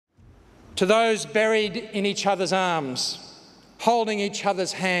To those buried in each other's arms, holding each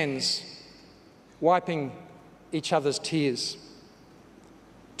other's hands, wiping each other's tears.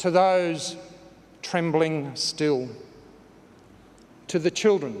 To those trembling still. To the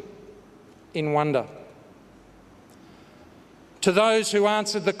children in wonder. To those who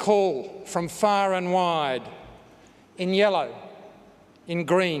answered the call from far and wide, in yellow, in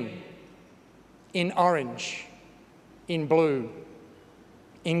green, in orange, in blue,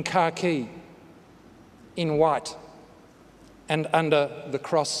 in khaki, in white, and under the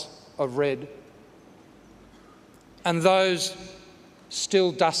cross of red. And those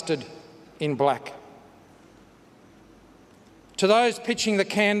still dusted in black. To those pitching the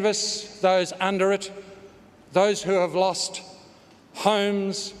canvas, those under it, those who have lost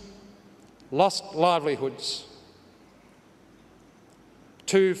homes, lost livelihoods.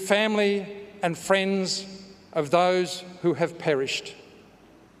 To family and friends of those who have perished.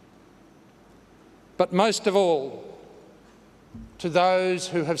 But most of all, to those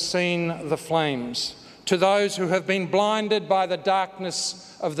who have seen the flames, to those who have been blinded by the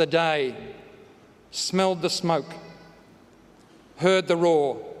darkness of the day, smelled the smoke, heard the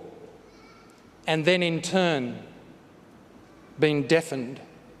roar, and then in turn been deafened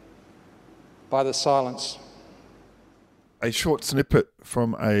by the silence. A short snippet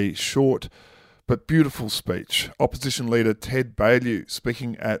from a short but beautiful speech. Opposition leader Ted Baillieu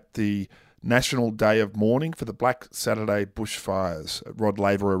speaking at the National Day of Mourning for the Black Saturday bushfires at Rod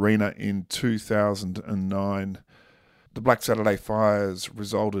Laver Arena in 2009. The Black Saturday fires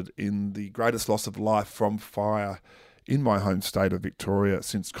resulted in the greatest loss of life from fire in my home state of Victoria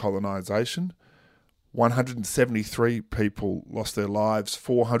since colonisation. 173 people lost their lives,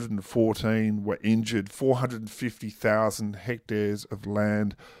 414 were injured, 450,000 hectares of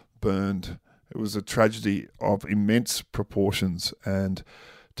land burned. It was a tragedy of immense proportions, and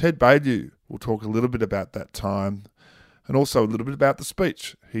Ted Baillieu will talk a little bit about that time and also a little bit about the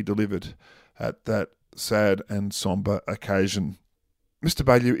speech he delivered at that sad and sombre occasion. Mr.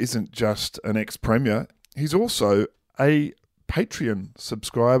 Baillieu isn't just an ex-premier, he's also a Patreon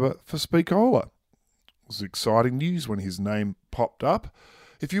subscriber for Speakola. It was exciting news when his name popped up.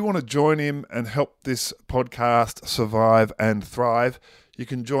 If you want to join him and help this podcast survive and thrive, you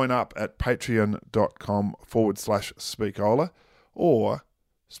can join up at patreon.com/Speakola or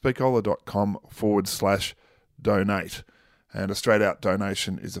speakola.com/donate. And a straight out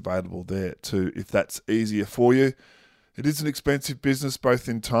donation is available there too, if that's easier for you. It is an expensive business, both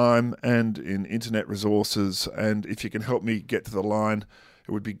in time and in internet resources. And if you can help me get to the line,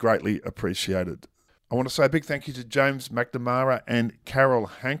 it would be greatly appreciated. I want to say a big thank you to James McNamara and Carol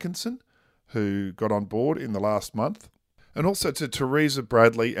Hankinson, who got on board in the last month. And also to Teresa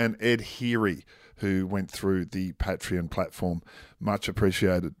Bradley and Ed Heary, who went through the Patreon platform. Much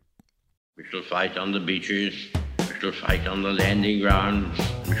appreciated. We shall fight on the beaches. We shall fight on the landing grounds.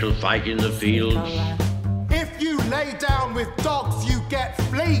 We shall fight in the fields. If you lay down with dogs, you get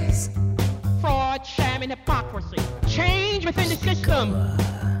fleas. Fraud, sham, and hypocrisy. Change within the system.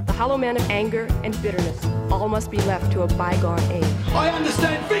 The hollow man of anger and bitterness all must be left to a bygone age. I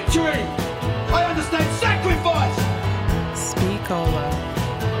understand victory. I understand sacrifice. Speakola.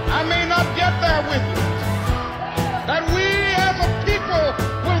 I may not get there with you, that we as a people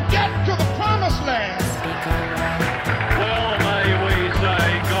will get to the promised land. Well, may we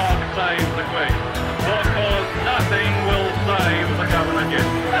say God save the Queen, because nothing will save the government yet.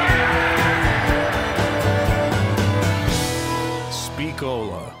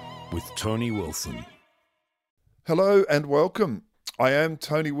 Speakola with Tony Wilson. Hello and welcome. I am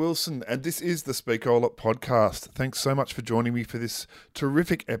Tony Wilson, and this is the Speakola podcast. Thanks so much for joining me for this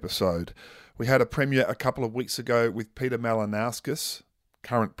terrific episode. We had a premiere a couple of weeks ago with Peter Malinauskas,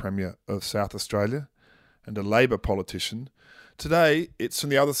 current Premier of South Australia, and a Labor politician. Today, it's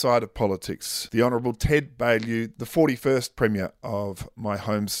from the other side of politics, the Honourable Ted Baillieu, the 41st Premier of my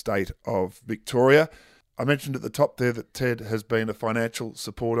home state of Victoria. I mentioned at the top there that Ted has been a financial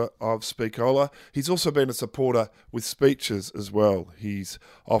supporter of Speakola. He's also been a supporter with speeches as well. He's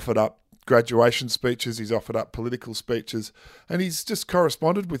offered up graduation speeches, he's offered up political speeches, and he's just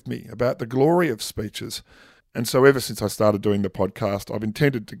corresponded with me about the glory of speeches. And so ever since I started doing the podcast, I've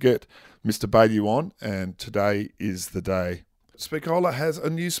intended to get Mr. Baillieu on, and today is the day. Speakola has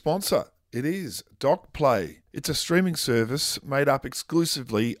a new sponsor. It is DocPlay. It's a streaming service made up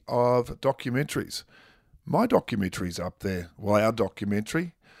exclusively of documentaries. My documentary's up there. Well, our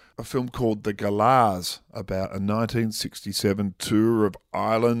documentary, a film called The Galahs, about a 1967 tour of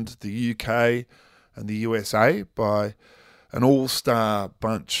Ireland, the UK and the USA by an all-star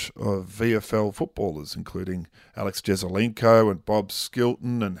bunch of VFL footballers, including Alex Jezelenko and Bob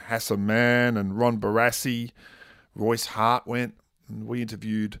Skilton and Hassan Mann and Ron Barassi. Royce Hart went, and we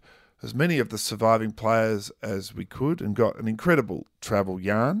interviewed as many of the surviving players as we could and got an incredible travel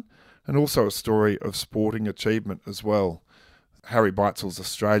yarn and also a story of sporting achievement as well. Harry Beitzel's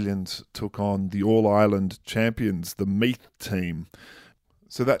Australians took on the All-Ireland champions, the Meath team.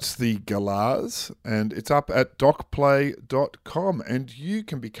 So that's the Galahs, and it's up at docplay.com, and you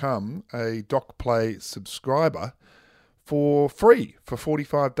can become a DocPlay subscriber for free for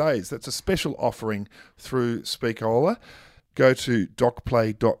 45 days. That's a special offering through Speakola. Go to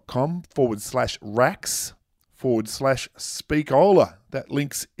docplay.com/racks/Speakola. That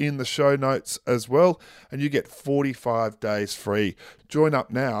link's in the show notes as well, and you get 45 days free. Join up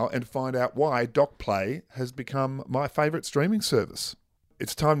now and find out why DocPlay has become my favourite streaming service.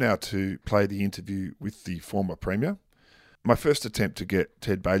 It's time now to play the interview with the former Premier. My first attempt to get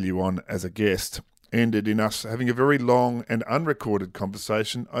Ted Baillieu on as a guest ended in us having a very long and unrecorded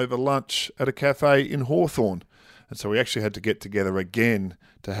conversation over lunch at a cafe in Hawthorne. And so we actually had to get together again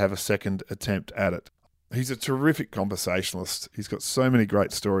to have a second attempt at it. He's a terrific conversationalist. He's got so many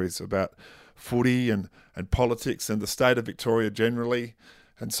great stories about footy and politics and the state of Victoria generally,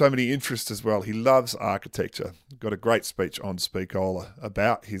 and so many interests as well. He loves architecture. Got a great speech on Speakola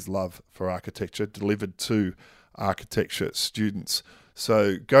about his love for architecture delivered to architecture students.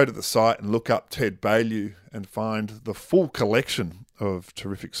 So go to the site and look up Ted Baillieu and find the full collection of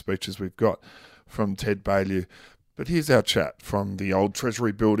terrific speeches we've got from Ted Baillieu. But here's our chat from the old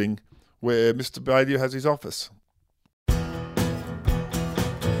Treasury building where Mr. Baillieu has his office.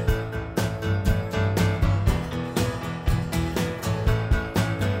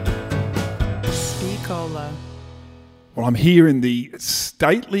 Speakola. Well, I'm here in the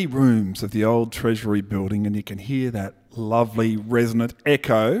stately rooms of the old Treasury building, and you can hear that lovely resonant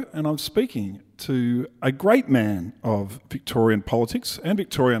echo, and I'm speaking to a great man of Victorian politics and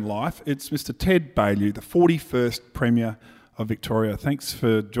Victorian life. It's Mr. Ted Baillieu, the 41st Premier of Victoria. Thanks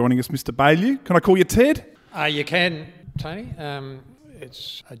for joining us, Mr. Baillieu. Can I call you Ted? You can, Tony.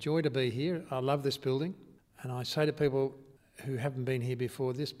 It's a joy to be here. I love this building, and I say to people who haven't been here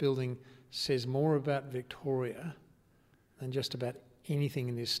before, this building says more about Victoria than just about anything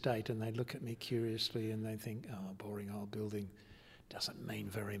in this state, and they look at me curiously and they think, oh, a boring old building doesn't mean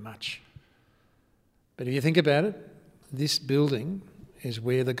very much. But if you think about it, this building is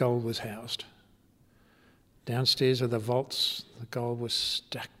where the gold was housed. Downstairs are the vaults, the gold was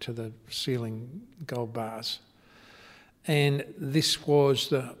stacked to the ceiling, gold bars. And this was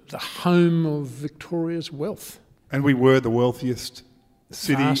the home of Victoria's wealth. And we were the wealthiest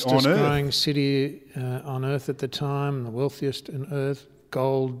city on earth. Fastest growing city on earth at the time, the wealthiest on earth.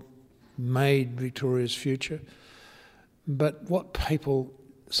 Gold made Victoria's future. But what people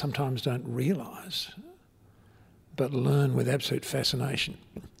sometimes don't realise, but learn with absolute fascination,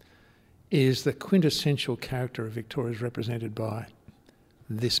 is the quintessential character of Victoria is represented by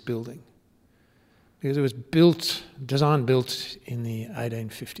this building. Because it was designed in the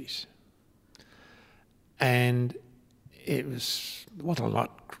 1850s. And it was,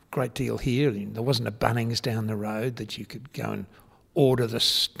 great deal here. There wasn't a Bunnings down the road that you could go and order the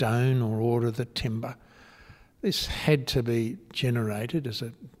stone or order the timber. This had to be generated as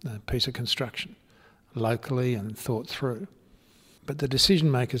a piece of construction locally and thought through. But the decision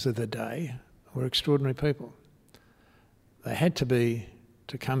makers of the day were extraordinary people. They had to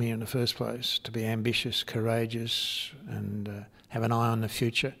come here in the first place, to be ambitious, courageous, and have an eye on the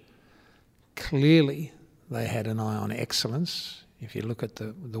future. Clearly, they had an eye on excellence, if you look at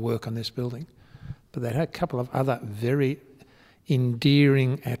the work on this building. But they had a couple of other very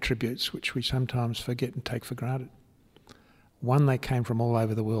endearing attributes which we sometimes forget and take for granted. One, they came from all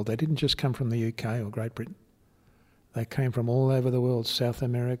over the world. They didn't just come from the UK or Great Britain. They came from all over the world, South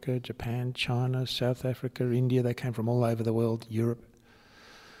America, Japan, China, South Africa, India. They came from all over the world, Europe.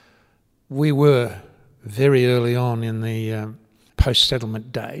 We were, very early on in the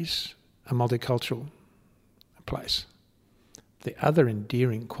post-settlement days, a multicultural place. The other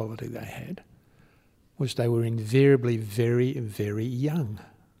endearing quality they had was they were invariably very, very young.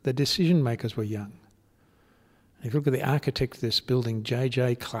 The decision makers were young. If you look at the architect of this building,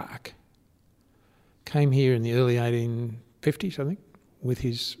 J.J. Clark, came here in the early 1850s, I think, with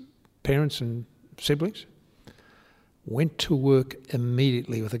his parents and siblings, went to work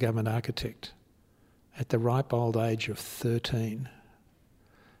immediately with a government architect at the ripe old age of 13,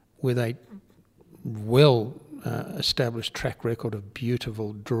 with a well-established track record of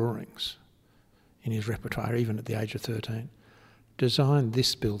beautiful drawings in his repertoire, even at the age of 13. Designed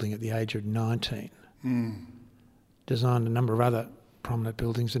this building at the age of 19. designed a number of other prominent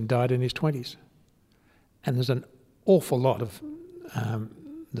buildings and died in his 20s. And there's an awful lot of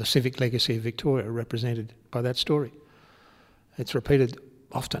the civic legacy of Victoria represented by that story. It's repeated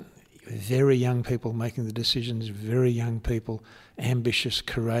often. Very young people making the decisions, very young people, ambitious,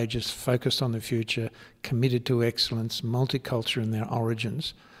 courageous, focused on the future, committed to excellence, multicultural in their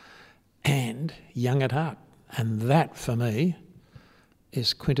origins, and young at heart. And that, for me,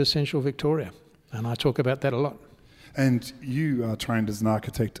 is quintessential Victoria. And I talk about that a lot. And you are trained as an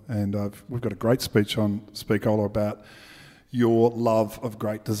architect, and we've got a great speech on Speakola about your love of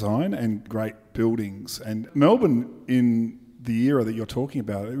great design and great buildings. And Melbourne, in the era that you're talking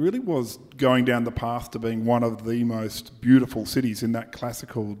about, it really was going down the path to being one of the most beautiful cities in that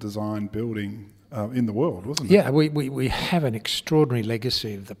classical design building in the world, wasn't it? Yeah, we have an extraordinary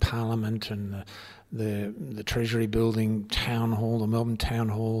legacy of the Parliament and the Treasury Building, Town Hall, the Melbourne Town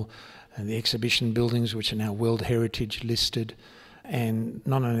Hall, and the exhibition buildings, which are now World Heritage listed, and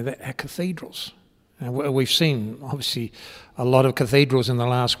not only that, our cathedrals. Now, we've seen, obviously, a lot of cathedrals in the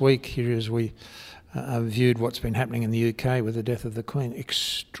last week here as we viewed what's been happening in the UK with the death of the Queen.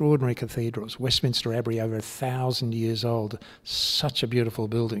 Extraordinary cathedrals. Westminster Abbey, over 1,000 years old. Such a beautiful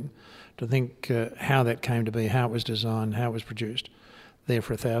building. To think how that came to be, how it was designed, how it was produced, there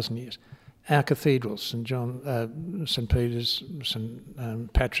for 1,000 years. Our cathedrals, St John, St Peter's,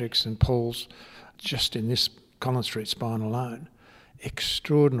 St Patrick's, St Paul's, just in this Collins Street spine alone,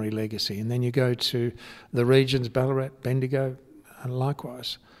 extraordinary legacy. And then you go to the regions, Ballarat, Bendigo, and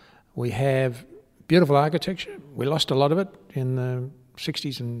likewise. We have beautiful architecture. We lost a lot of it in the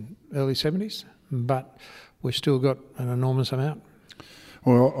 60s and early 70s, but we've still got an enormous amount.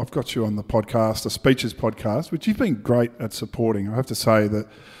 Well, I've got you on the podcast, the Speeches podcast, which you've been great at supporting. I have to say that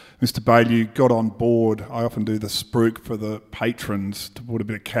Mr. Baillieu got on board. I often do the spruik for the patrons to put a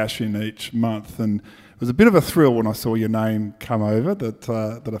bit of cash in each month, and it was a bit of a thrill when I saw your name come over, that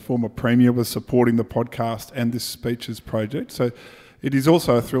a former Premier was supporting the podcast and this Speeches project. So it is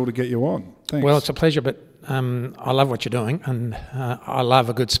also a thrill to get you on. Thanks. Well, it's a pleasure, but I love what you're doing, and I love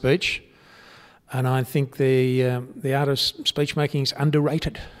a good speech. And I think the art of speech making is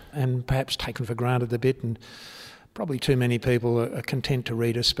underrated and perhaps taken for granted a bit, and probably too many people are content to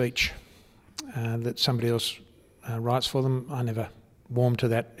read a speech that somebody else writes for them. I never warmed to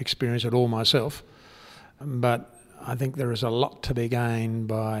that experience at all myself, but I think there is a lot to be gained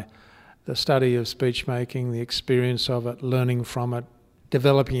by the study of speech making, the experience of it, learning from it,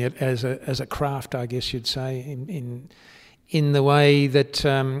 developing it as a craft, I guess you'd say, in the way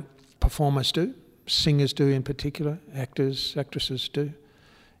that performers do, singers do in particular, actors, actresses do.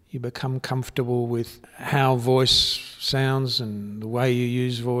 You become comfortable with how voice sounds and the way you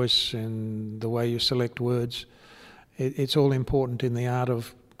use voice and the way you select words. It's all important in the art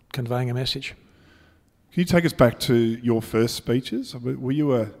of conveying a message. Can you take us back to your first speeches? Were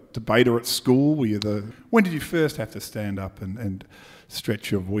you a debater at school? When did you first have to stand up and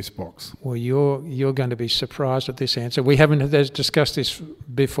stretch your voice box? Well, you're going to be surprised at this answer. We haven't discussed this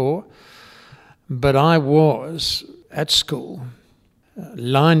before, but I was at school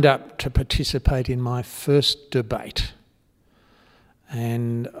lined up to participate in my first debate.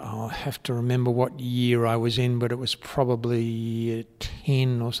 And I'll have to remember what year I was in, but it was probably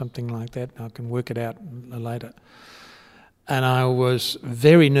 10 or something like that. I can work it out later. And I was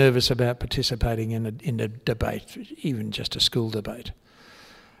very nervous about participating in a debate, even just a school debate.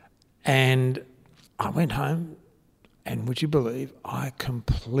 And I went home, and would you believe, I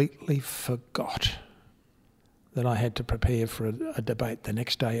completely forgot that I had to prepare for a debate the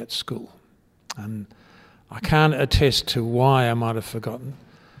next day at school. And I can't attest to why I might have forgotten,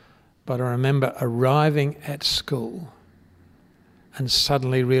 but I remember arriving at school and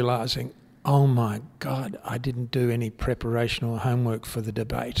suddenly realising, oh my God, I didn't do any preparation or homework for the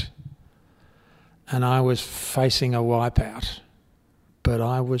debate. And I was facing a wipeout, but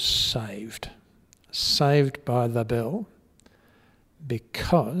I was saved by the bell,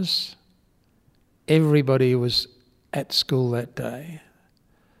 because everybody who was at school that day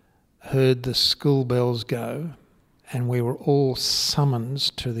heard the school bells go, and we were all summoned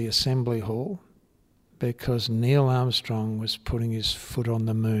to the assembly hall because Neil Armstrong was putting his foot on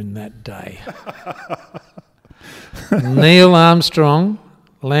the moon that day. Neil Armstrong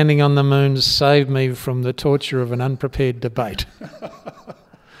landing on the moon saved me from the torture of an unprepared debate.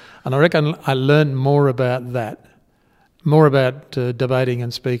 And I reckon I learned more about that, more about debating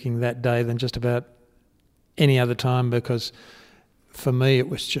and speaking that day than just about any other time, because for me it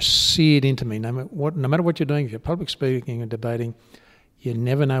was just seared into me. No matter what you're doing, if you're public speaking and debating, you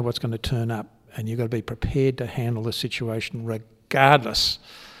never know what's going to turn up, and you've got to be prepared to handle the situation regardless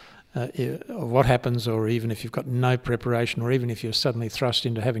what happens, or even if you've got no preparation, or even if you're suddenly thrust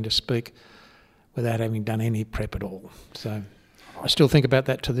into having to speak without having done any prep at all. So I still think about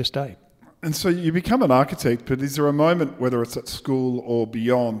that to this day. And so you become an architect, but is there a moment, whether it's at school or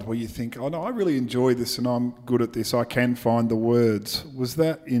beyond, where you think, oh no, I really enjoy this and I'm good at this, I can find the words? Was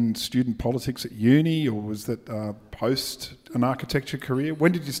that in student politics at uni, or was that post an architecture career?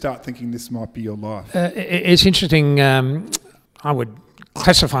 When did you start thinking this might be your life? It's interesting. I would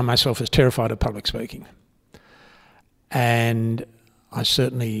classify myself as terrified of public speaking. And I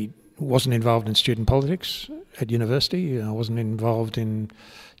certainly wasn't involved in student politics at university. I wasn't involved in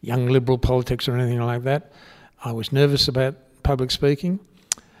young liberal politics or anything like that. I was nervous about public speaking.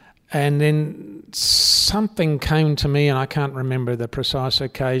 And then something came to me, and I can't remember the precise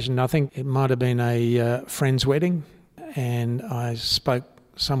occasion. I think it might have been a friend's wedding, and I spoke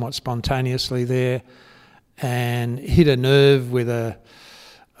somewhat spontaneously there and hit a nerve with a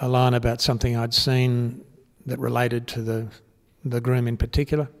line about something I'd seen that related to the groom in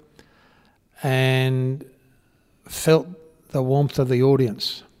particular, and felt the warmth of the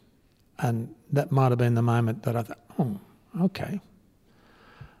audience. And that might have been the moment that I thought, oh, okay.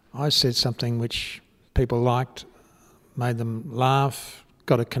 I said something which people liked, made them laugh,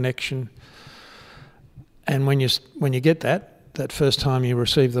 got a connection. And when you get that first time you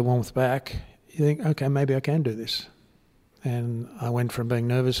receive the warmth back, you think, okay, maybe I can do this. And I went from being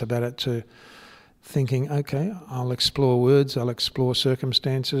nervous about it to thinking, okay, I'll explore words, I'll explore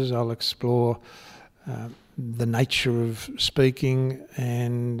circumstances, I'll explore the nature of speaking,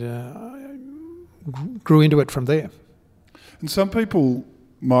 and grew into it from there. And some people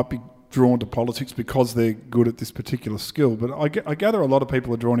might be drawn to politics because they're good at this particular skill, but I gather a lot of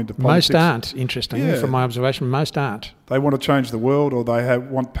people are drawn into politics. Most aren't, interestingly, from my observation. Most aren't. They want to change the world, or they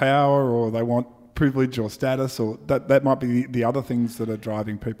want power, or they want privilege or status, or that might be the other things that are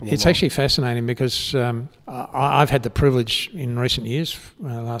driving people along. It's actually fascinating because I've had the privilege in recent years,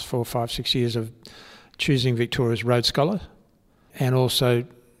 the last 4, 5, 6 years, of choosing Victoria's Rhodes Scholar, and also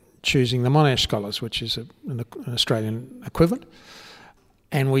choosing the Monash Scholars, which is an Australian equivalent.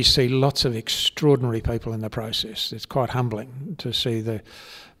 And we see lots of extraordinary people in the process. It's quite humbling to see the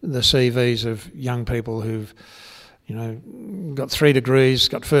CVs of young people who've, got 3 degrees,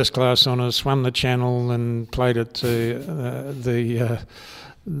 got first class honours, swum the Channel, and played at the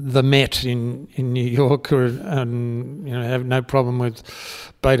Met in New York, and have no problem with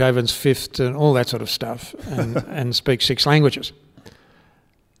Beethoven's Fifth and all that sort of stuff, and speak 6 languages.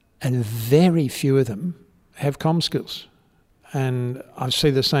 And very few of them have comm skills. And I see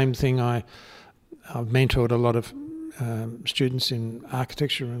the same thing. I've mentored a lot of students in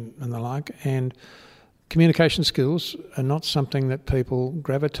architecture and the like, and communication skills are not something that people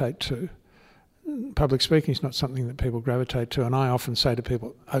gravitate to. Public speaking is not something that people gravitate to, and I often say to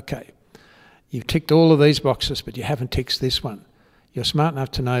people, okay, you've ticked all of these boxes, but you haven't ticked this one. You're smart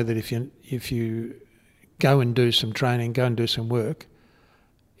enough to know that if you go and do some training, go and do some work,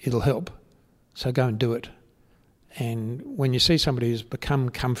 it'll help. So go and do it. And when you see somebody who's become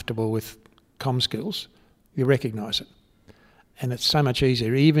comfortable with comm skills, you recognise it. And it's so much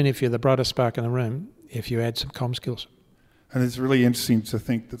easier, even if you're the brightest spark in the room, if you add some comm skills. And it's really interesting to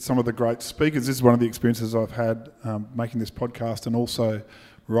think that some of the great speakers, this is one of the experiences I've had making this podcast and also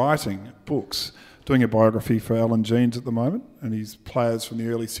writing books, doing a biography for Alan Jeans at the moment, and his players from the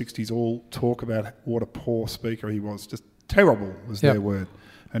early 60s all talk about what a poor speaker he was. Just terrible was their word.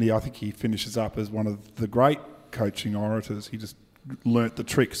 And I think he finishes up as one of the great coaching orators. He just learnt the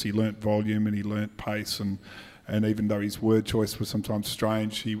tricks. He learnt volume and he learnt pace, and even though his word choice was sometimes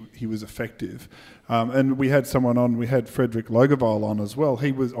strange, he was effective. And we had someone on, we had Frederick Logerville on as well.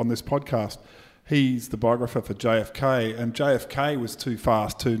 He was on this podcast. He's the biographer for JFK, and JFK was too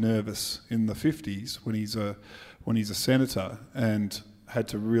fast, too nervous in the 50s when he's a senator, and had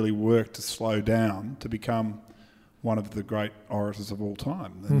to really work to slow down to become one of the great orators of all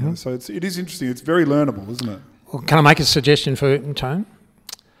time. Mm-hmm. So it is interesting. It's very learnable, isn't it? Well, can I make a suggestion for Tone?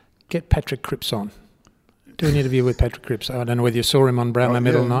 Get Patrick Cripps on. Do an interview with Patrick Cripps. I don't know whether you saw him on Brownlow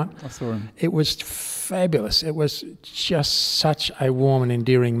Medal night. I saw him. It was fabulous. It was just such a warm and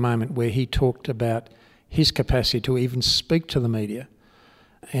endearing moment where he talked about his capacity to even speak to the media.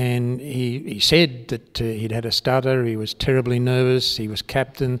 And he said that he'd had a stutter, he was terribly nervous, he was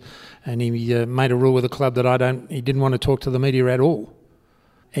captain, and he made a rule with the club that he didn't want to talk to the media at all.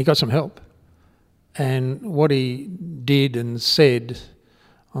 He got some help. And what he did and said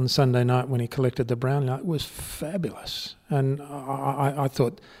on Sunday night when he collected the Brownlow was fabulous. And I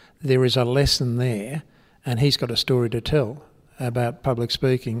thought there is a lesson there, and he's got a story to tell about public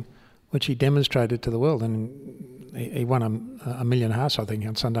speaking, which he demonstrated to the world. And he won a million hearts, I think,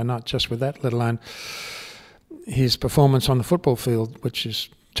 on Sunday night just with that, let alone his performance on the football field, which is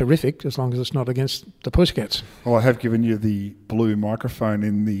terrific as long as it's not against the Pussycats. Well, I have given you the blue microphone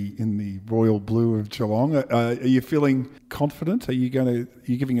in the royal blue of Geelong. Are you feeling confident? Are you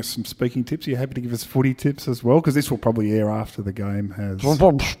giving us some speaking tips? Are you happy to give us footy tips as well? Because this will probably air after the game has.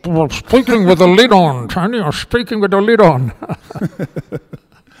 I'm speaking with the lid on, Tony. I'm speaking with the lid on.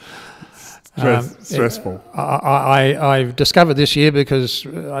 Stressful. I've discovered this year, because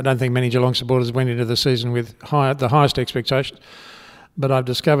I don't think many Geelong supporters went into the season with the highest expectations, but I've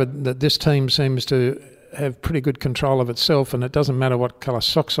discovered that this team seems to have pretty good control of itself, and it doesn't matter what colour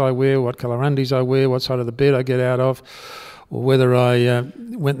socks I wear, what colour undies I wear, what side of the bed I get out of, or whether I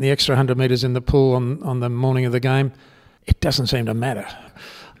went the extra 100 metres in the pool on the morning of the game. It doesn't seem to matter.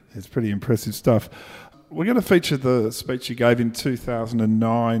 It's pretty impressive stuff. We're going to feature the speech you gave in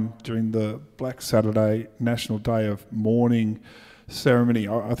 2009 during the Black Saturday National Day of Mourning ceremony.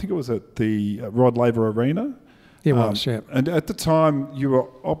 I think it was at the Rod Laver Arena. It was, yeah. And at the time, you were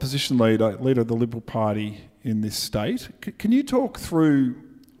opposition leader of the Liberal Party in this state. Can you talk through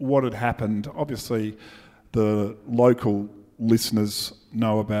what had happened? Obviously, the local listeners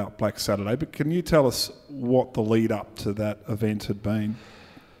know about Black Saturday, but can you tell us what the lead up to that event had been?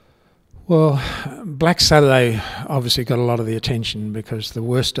 Well, Black Saturday obviously got a lot of the attention because the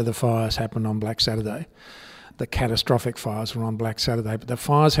worst of the fires happened on Black Saturday. The catastrophic fires were on Black Saturday, but the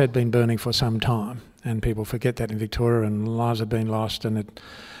fires had been burning for some time, and people forget that in Victoria, and lives have been lost, and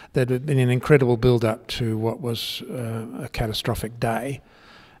there had been an incredible build-up to what was a catastrophic day,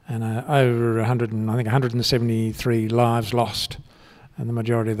 and over 173 lives lost, and the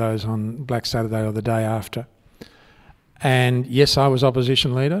majority of those on Black Saturday or the day after. And yes, I was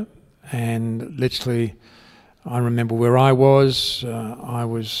opposition leader. And literally, I remember where I was. I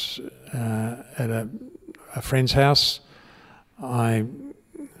was at a friend's house. I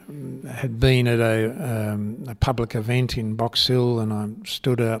had been at a public event in Box Hill, and I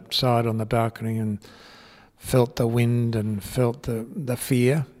stood outside on the balcony and felt the wind and felt the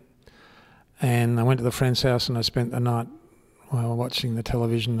fear. And I went to the friend's house and I spent the night watching the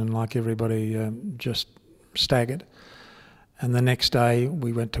television, and like everybody, just staggered. And the next day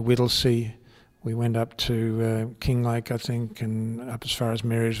we went to Whittlesea, we went up to Kinglake, I think, and up as far as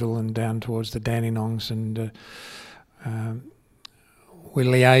Marysville and down towards the Dandenongs, and we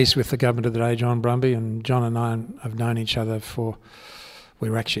liaised with the government of the day, John Brumby, and John and I have known each other we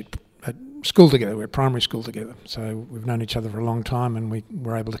were actually at school together, we were at primary school together, so we've known each other for a long time, and we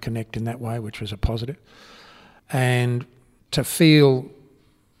were able to connect in that way, which was a positive. And to feel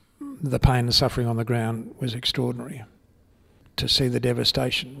the pain and suffering on the ground was extraordinary. To see the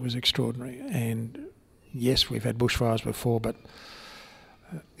devastation was extraordinary. And yes, we've had bushfires before, but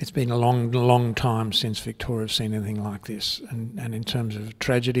it's been a long time since Victoria has seen anything like this. And in terms of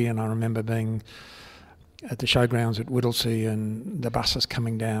tragedy, and I remember being at the showgrounds at Whittlesea and the buses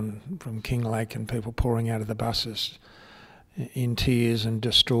coming down from Kinglake and people pouring out of the buses in tears and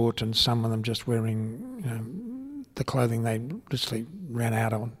distraught, and some of them just wearing the clothing they literally ran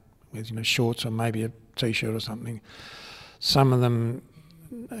out on, with shorts or maybe a t-shirt or something. Some of them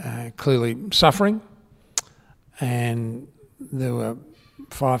clearly suffering, and there were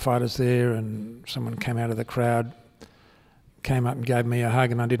firefighters there, and someone came out of the crowd, came up and gave me a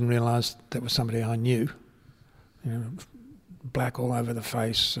hug, and I didn't realise that was somebody I knew. Black all over the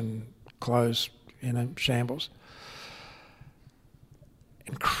face and clothes in a shambles.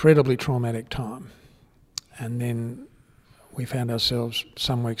 Incredibly traumatic time. And then we found ourselves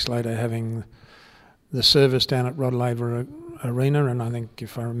some weeks later having the service down at Rod Laver Arena, and I think,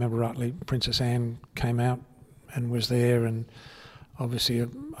 if I remember rightly, Princess Anne came out and was there, and obviously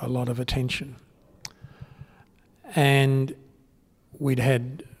a lot of attention. And we'd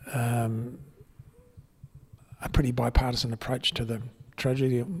had a pretty bipartisan approach to the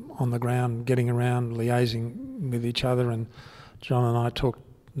tragedy on the ground, getting around, liaising with each other, and John and I talked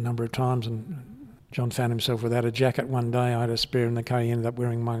a number of times, and John found himself without a jacket one day. I had a spare in the car. He ended up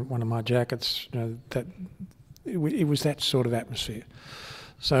wearing one of my jackets. It was that sort of atmosphere.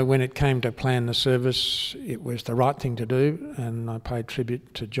 So when it came to plan the service, it was the right thing to do, and I paid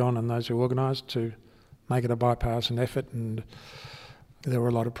tribute to John and those who organised to make it a bipartisan effort, and there were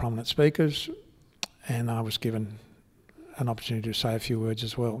a lot of prominent speakers, and I was given an opportunity to say a few words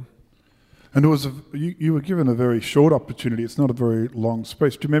as well. And it was you were given a very short opportunity. It's not a very long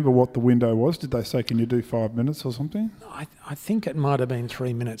speech. Do you remember what the window was? Did they say, can you do 5 minutes or something? I think it might have been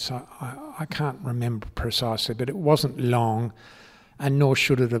 3 minutes. I can't remember precisely, but it wasn't long, and nor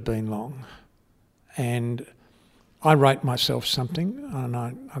should it have been long. And I wrote myself something, and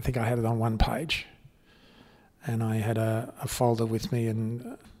I think I had it on one page. and I had a folder with me,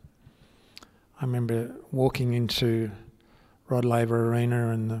 and I remember walking into Rod Laver Arena,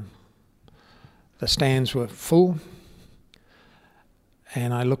 and the stands were full,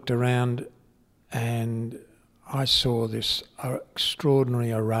 and I looked around and I saw this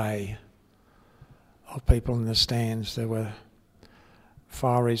extraordinary array of people in the stands. There were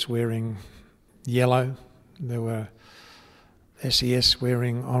fireys wearing yellow, there were SES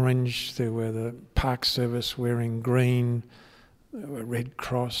wearing orange, there were the Park Service wearing green, there were Red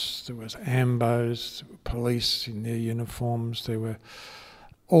Cross, there was AMBOs, there were police in their uniforms, there were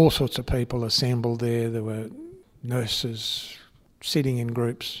all sorts of people assembled there, there were nurses sitting in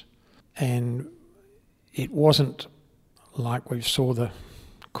groups, and it wasn't like we saw the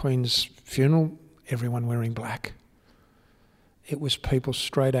Queen's funeral, everyone wearing black. It was people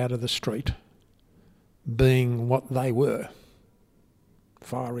straight out of the street being what they were.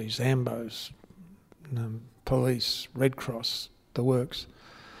 Fireys, AMBOs, police, Red Cross, the works.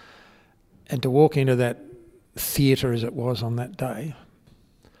 And to walk into that theatre as it was on that day,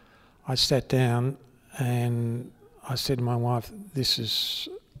 I sat down and I said to my wife, this is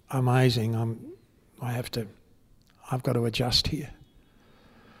amazing, I've got to adjust here.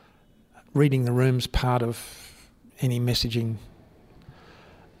 Reading the room's part of any messaging.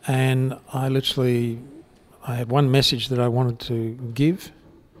 And I had one message that I wanted to give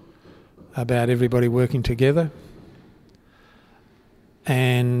about everybody working together.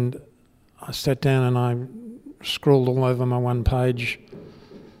 And I sat down and I scrawled all over my one page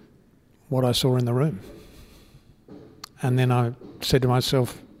what I saw in the room. And then I said to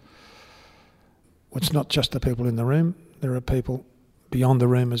myself, well, it's not just the people in the room, there are people beyond the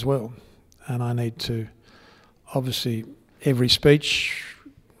room as well. And I need to, obviously, every speech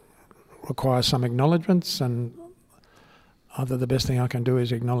requires some acknowledgements, and either the best thing I can do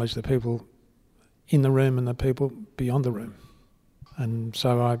is acknowledge the people in the room and the people beyond the room. And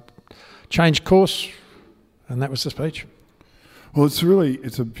so I changed course, and that was the speech. Well,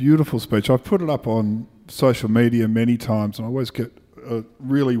 it's a beautiful speech. I've put it up on social media many times, and I always get a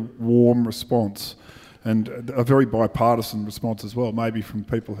really warm response, and a very bipartisan response as well, maybe from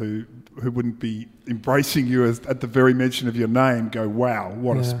people who wouldn't be embracing you at the very mention of your name go, wow,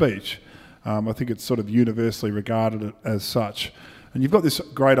 what a speech. I think it's sort of universally regarded as such. And you've got this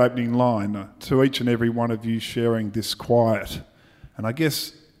great opening line, to each and every one of you sharing this quiet. And I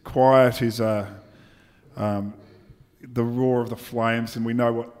guess quiet is the roar of the flames, and we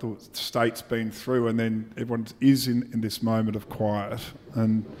know what the state's been through, and then everyone is in this moment of quiet.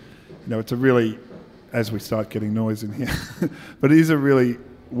 And, it's a really, as we start getting noise in here, but it is a really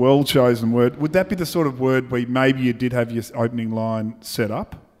well-chosen word. Would that be the sort of word where maybe you did have your opening line set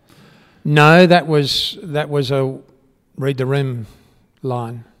up? No, that was a read the room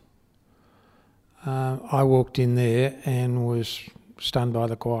line. I walked in there and was stunned by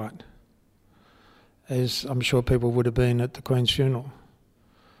the quiet, as I'm sure people would have been at the Queen's funeral.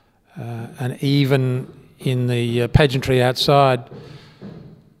 And even in the pageantry outside,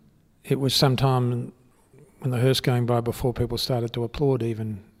 it was sometime when the hearse going by before people started to applaud,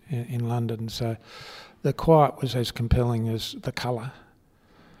 even in London. So the quiet was as compelling as the colour.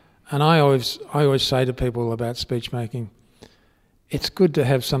 And I always say to people about speech making, it's good to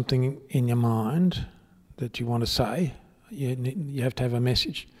have something in your mind that you want to say. You have to have a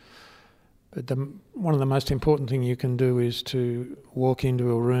message. But one of the most important things you can do is to walk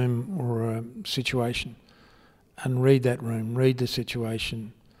into a room or a situation and read that room, read the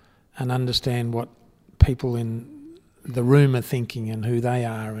situation, and understand what people in the room are thinking and who they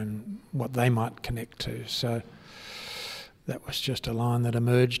are and what they might connect to. So that was just a line that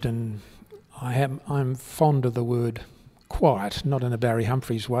emerged, and I'm fond of the word quiet, not in a Barry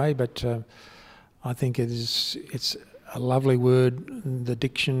Humphries way, but I think it's a lovely word. The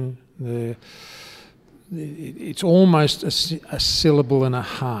diction, it's almost a syllable and a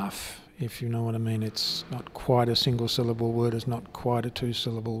half, if you know what I mean. It's not quite a single syllable word, it's not quite a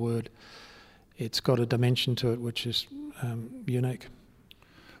two-syllable word. It's got a dimension to it which is unique.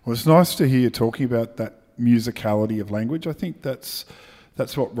 Well, it's nice to hear you talking about that musicality of language. I think that's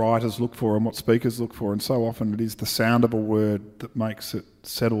what writers look for and what speakers look for, and so often it is the sound of a word that makes it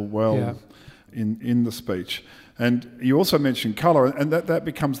settle well in the speech. And you also mentioned colour, and that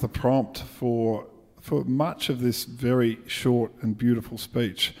becomes the prompt for much of this very short and beautiful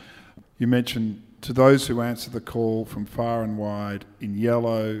speech. You mentioned, to those who answer the call from far and wide, in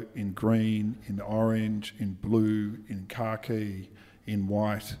yellow, in green, in orange, in blue, in khaki, in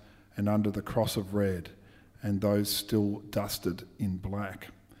white, and under the cross of red, and those still dusted in black.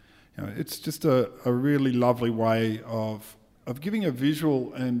 It's just a really lovely way of giving a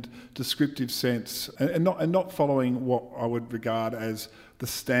visual and descriptive sense, and not following what I would regard as the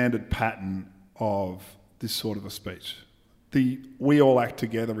standard pattern of this sort of a speech. The we all act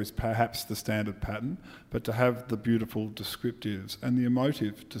together is perhaps the standard pattern, but to have the beautiful descriptives and the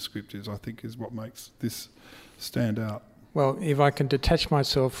emotive descriptives, I think, is what makes this stand out. Well, if I can detach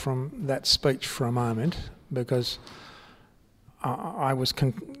myself from that speech for a moment, because I was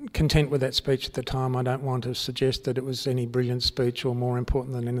content with that speech at the time. I don't want to suggest that it was any brilliant speech or more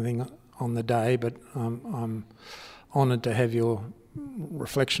important than anything on the day, but I'm honoured to have your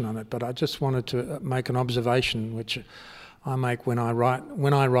reflection on it. But I just wanted to make an observation, which I make when I write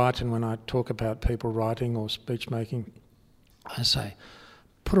and when I talk about people writing or speech making. I say,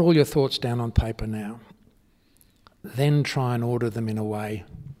 put all your thoughts down on paper now, then try and order them in a way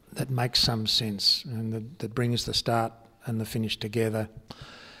that makes some sense and that brings the start and the finish together.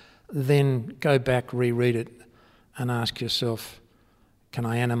 Then go back, reread it and ask yourself, can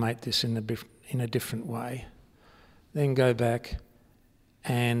I animate this in a different way? Then go back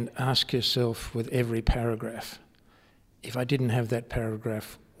and ask yourself with every paragraph, if I didn't have that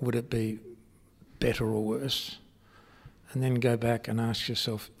paragraph, would it be better or worse? And then go back and ask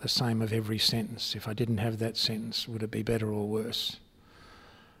yourself the same of every sentence. If I didn't have that sentence, would it be better or worse?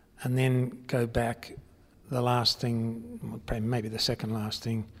 And then go back, the last thing, maybe the second last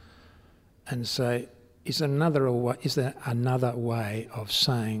thing, and say, is there another way of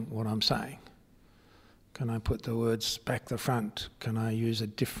saying what I'm saying? Can I put the words back the front? Can I use a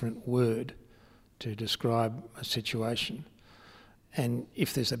different word to describe a situation? And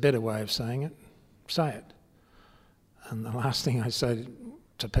if there's a better way of saying it, say it. And the last thing I say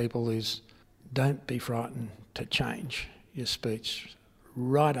to people is, don't be frightened to change your speech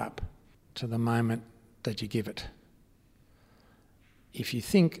right up to the moment that you give it. If you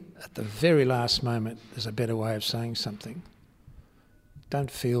think at the very last moment there's a better way of saying something, don't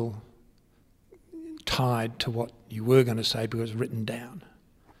feel tied to what you were going to say because it's written down.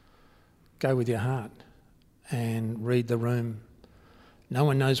 Go with your heart and read the room. No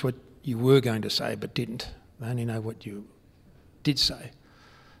one knows what you were going to say but didn't. They only know what you did say.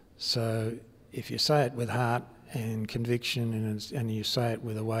 So if you say it with heart and conviction and you say it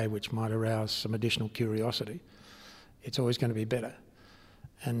with a way which might arouse some additional curiosity, it's always going to be better.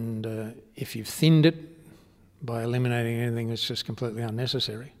 And if you've thinned it by eliminating anything that's just completely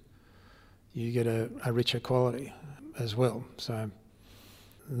unnecessary, you get a richer quality as well. So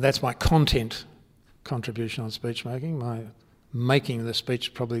that's my content contribution on speech making. My making of the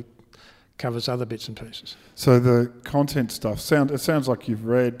speech probably covers other bits and pieces. So the content stuff, it sounds like you've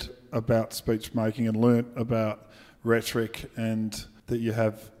read about speech making and learnt about rhetoric, and that you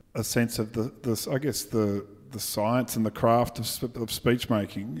have a sense of the science and the craft of speech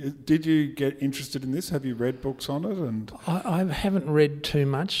making. Did you get interested in this? Have you read books on it? And I haven't read too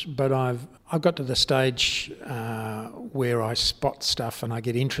much, but I've got to the stage where I spot stuff and I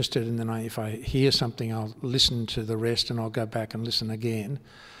get interested, and then if I hear something, I'll listen to the rest and I'll go back and listen again.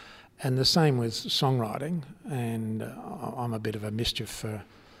 And the same with songwriting, and I'm a bit of a mischief for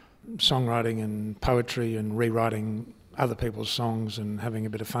songwriting and poetry and rewriting other people's songs and having a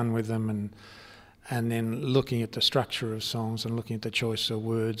bit of fun with them, and then looking at the structure of songs and looking at the choice of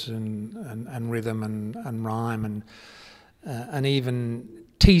words and rhythm and rhyme and even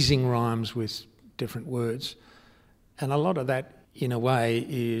teasing rhymes with different words. And a lot of that, in a way,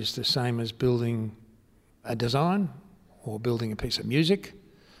 is the same as building a design or building a piece of music.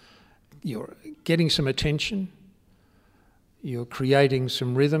 You're getting some attention, you're creating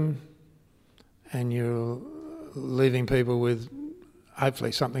some rhythm, and you're leaving people with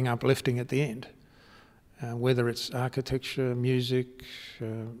hopefully something uplifting at the end. Whether it's architecture, music,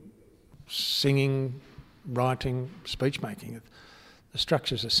 singing, writing, speech making, the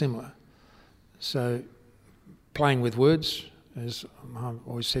structures are similar. So playing with words, as I've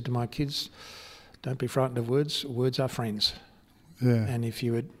always said to my kids, don't be frightened of words. Words are friends. Yeah. And if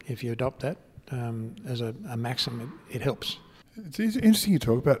you adopt that as a maxim, it helps. It's interesting you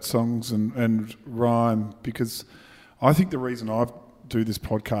talk about songs and rhyme, because I think the reason I do this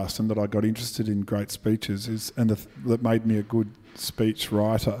podcast and that I got interested in great speeches that made me a good speech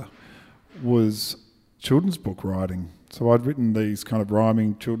writer was children's book writing. So I'd written these kind of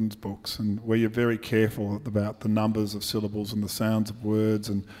rhyming children's books, and where you're very careful about the numbers of syllables and the sounds of words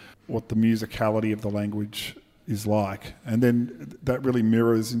and what the musicality of the language is like. And then that really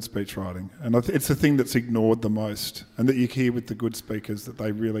mirrors in speech writing. And it's the thing that's ignored the most, and that you hear with the good speakers, that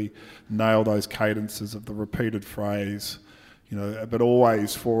they really nail those cadences of the repeated phrase, but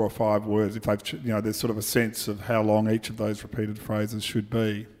always 4 or 5 words. If they've, there's sort of a sense of how long each of those repeated phrases should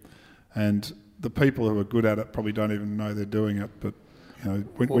be. And the people who are good at it probably don't even know they're doing it, but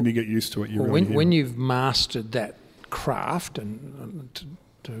when you get used to it, when you've mastered that craft, and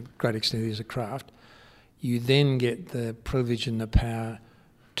to a great extent it is a craft, you then get the privilege and the power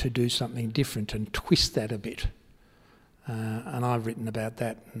to do something different and twist that a bit. And I've written about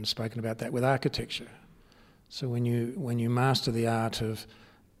that and spoken about that with architecture. So when you master the art of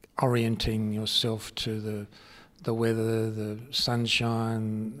orienting yourself to the weather, the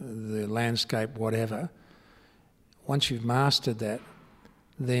sunshine, the landscape, whatever, once you've mastered that,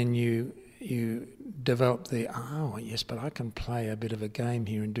 then you develop yes, but I can play a bit of a game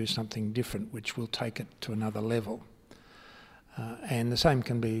here and do something different, which will take it to another level. And the same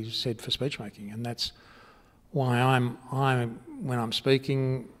can be said for speech making, and that's why when I'm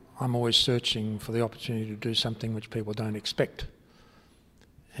speaking, I'm always searching for the opportunity to do something which people don't expect.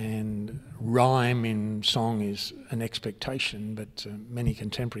 And rhyme in song is an expectation, but many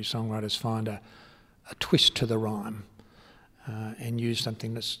contemporary songwriters find a twist to the rhyme and use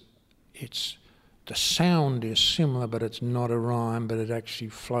something the sound is similar, but it's not a rhyme, but it actually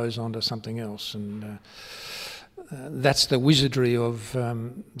flows onto something else. And that's the wizardry of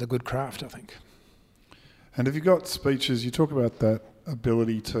the good craft, I think. And have you got speeches, you talk about that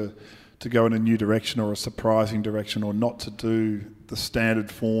ability to go in a new direction or a surprising direction, or not to do the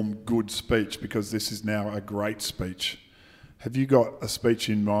standard form good speech because this is now a great speech. Have you got a speech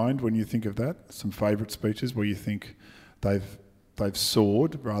in mind when you think of that? Some favourite speeches where you think they've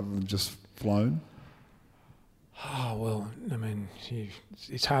soared rather than just flown? Oh, well, I mean,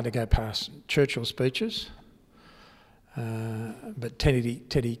 it's hard to go past Churchill speeches, but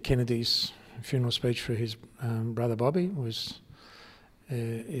Teddy Kennedy's funeral speech for his brother Bobby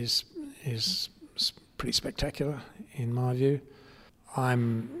is pretty spectacular in my view.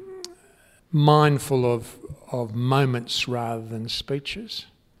 I'm mindful of moments rather than speeches,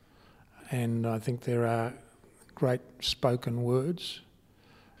 and I think there are great spoken words.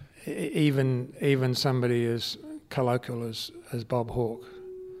 Even somebody as colloquial as Bob Hawke,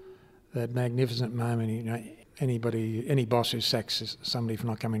 that magnificent moment. Any boss who sacks somebody for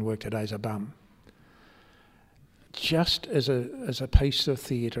not coming to work today is a bum. Just as a piece of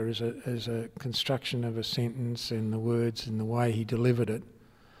theatre, as a construction of a sentence and the words and the way he delivered it,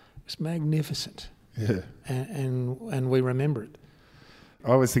 it's magnificent. Yeah. And we remember it.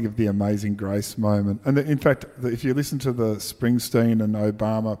 I always think of the Amazing Grace moment. And in fact, if you listen to the Springsteen and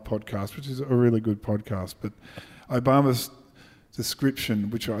Obama podcast, which is a really good podcast, but Obama's description,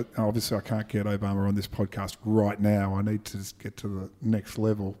 which obviously I can't get Obama on this podcast right now. I need to just get to the next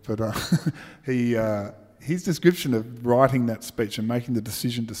level. But his description of writing that speech and making the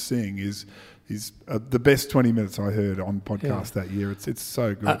decision to sing is the best 20 minutes I heard on podcast that year. It's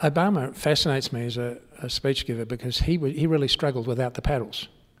so good. Obama fascinates me as a speech giver because he really struggled without the paddles.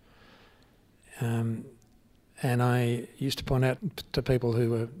 And I used to point out to people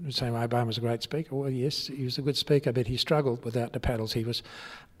who were saying, well, Obama's a great speaker. Well, yes, he was a good speaker, but he struggled without the paddles. He was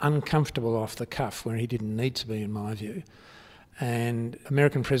uncomfortable off the cuff where he didn't need to be, in my view. And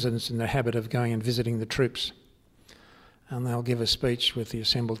American presidents in the habit of going and visiting the troops, and they'll give a speech with the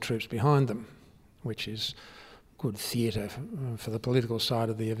assembled troops behind them, which is good theatre for the political side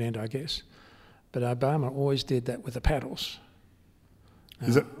of the event, I guess. But Obama always did that with the paddles.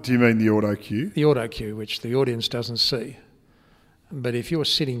 Do you mean the auto cue? The auto cue, which the audience doesn't see. But if you're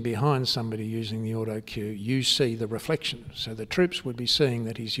sitting behind somebody using the auto cue, you see the reflection. So the troops would be seeing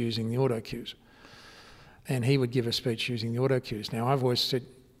that he's using the auto cues. And he would give a speech using the auto cues. Now, I've always said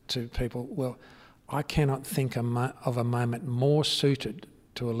to people, well, I cannot think of a moment more suited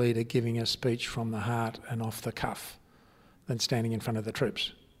to a leader giving a speech from the heart and off the cuff than standing in front of the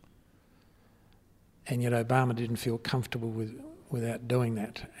troops. And yet Obama didn't feel comfortable without doing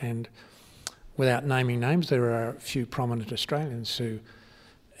that. And without naming names, there are a few prominent Australians who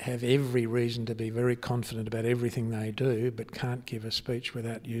have every reason to be very confident about everything they do, but can't give a speech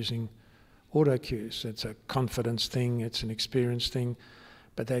without using auto cues. It's a confidence thing, it's an experience thing,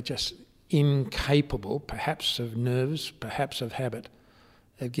 but they're just incapable, perhaps of nerves, perhaps of habit,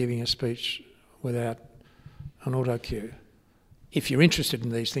 of giving a speech without an auto cue. If you're interested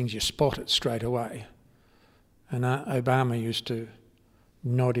in these things, you spot it straight away. And Obama used to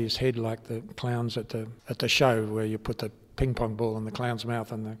nod his head like the clowns at the show where you put the ping pong ball in the clown's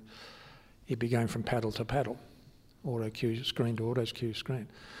mouth and he'd be going from paddle to paddle, auto cue screen to auto cue screen.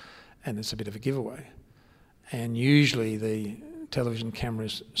 And it's a bit of a giveaway. And usually the television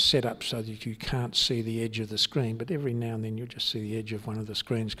camera's set up so that you can't see the edge of the screen, but every now and then you'll just see the edge of one of the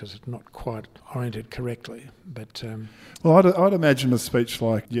screens because it's not quite oriented correctly. But well, I'd imagine a speech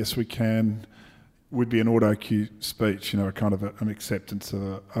like "Yes, we can," would be an auto cue speech, kind of an acceptance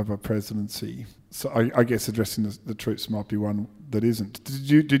of a presidency. So I guess addressing the troops might be one that isn't.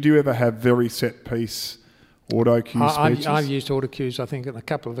 Did you ever have very set piece auto cue speeches? I've used auto cues, I think, on a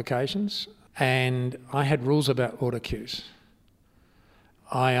couple of occasions, and I had rules about auto cues.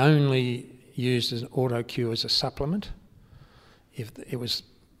 I only used an auto cue as a supplement. If it was,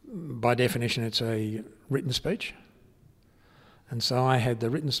 by definition, it's a written speech. And so I had the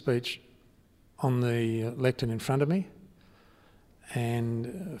written speech on the lectern in front of me.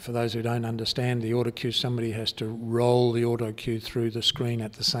 And for those who don't understand, the auto cue, somebody has to roll the auto cue through the screen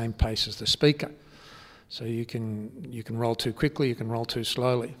at the same pace as the speaker. So you can roll too quickly, you can roll too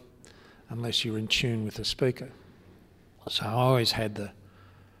slowly, unless you're in tune with the speaker. So I always had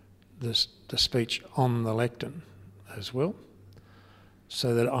the speech on the lectern as well,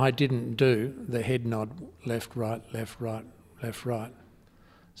 so that I didn't do the head nod left, right, left, right, left, right.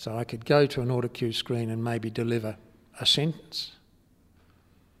 So I could go to an auto cue screen and maybe deliver a sentence,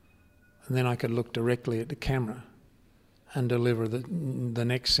 and then I could look directly at the camera and deliver the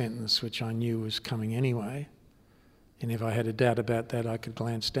next sentence, which I knew was coming anyway. And if I had a doubt about that, I could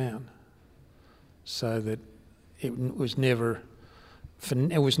glance down, so that it was never for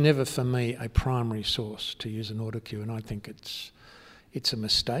me a primary source to use an auto cue, and I think it's a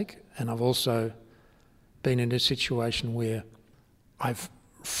mistake. And I've also been in a situation where I've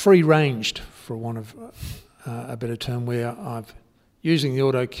free-ranged, for want of a better term, where I've using the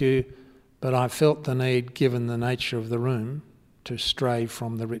auto cue, but I felt the need, given the nature of the room, to stray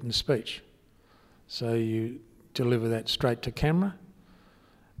from the written speech. So you deliver that straight to camera,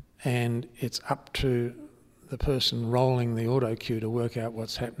 and it's up to the person rolling the auto cue to work out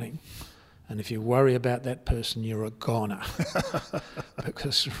what's happening. And if you worry about that person, you're a goner.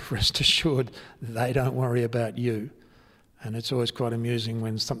 Because rest assured, they don't worry about you. And it's always quite amusing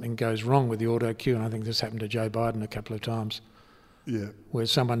when something goes wrong with the auto cue, and I think this happened to Joe Biden a couple of times. Yeah. Where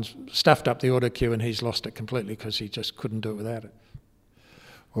someone's stuffed up the auto cue and he's lost it completely because he just couldn't do it without it.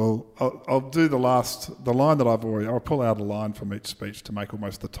 Well, I'll do the line that I'll pull out a line from each speech to make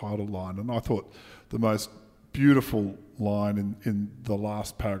almost the title line. And I thought the most beautiful line in the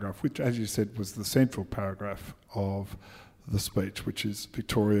last paragraph, which, as you said, was the central paragraph of the speech, which is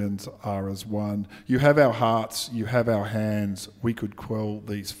Victorians are as one. You have our hearts, you have our hands. We could quell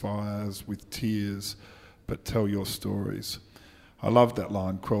these fires with tears, but tell your stories. I loved that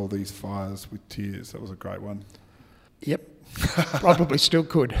line, quell these fires with tears. That was a great one. Yep, probably still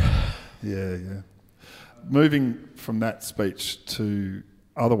could. Yeah. Moving from that speech to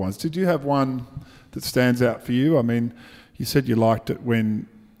other ones, did you have one that stands out for you? I mean, you said you liked it when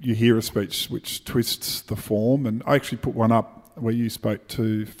you hear a speech which twists the form, and I actually put one up where you spoke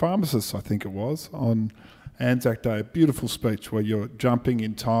to pharmacists, I think it was, on Anzac Day. A beautiful speech where you're jumping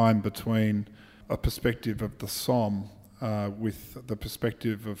in time between a perspective of the Somme with the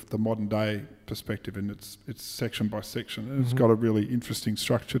perspective of the modern day perspective, and it's section by section, and it's got a really interesting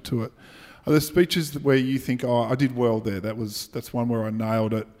structure to it. Are there speeches where you think, oh, I did well there, that's one where I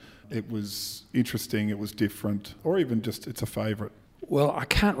nailed it, it was interesting, it was different, or even just it's a favourite? Well, I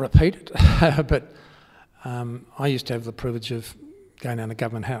can't repeat it, but I used to have the privilege of going down to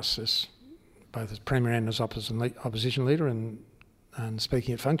Government House both as Premier and as opposition leader and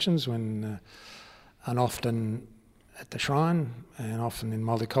speaking at functions and often at the Shrine and often in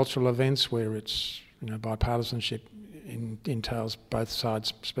multicultural events where it's bipartisanship entails both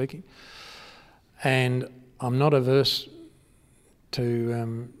sides speaking. And I'm not averse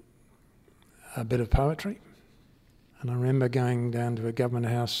to a bit of poetry. And I remember going down to a Government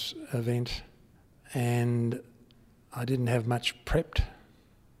House event and I didn't have much prepped.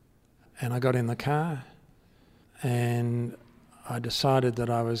 And I got in the car and I decided that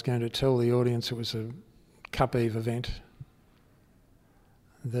I was going to tell the audience, it was a Cup Eve event,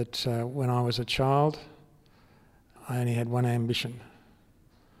 that when I was a child, I only had one ambition,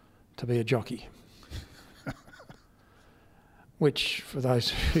 to be a jockey. Which, for those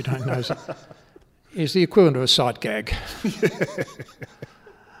who don't know, is the equivalent of a sight gag.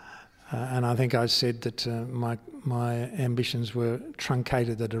 And I think I said that my ambitions were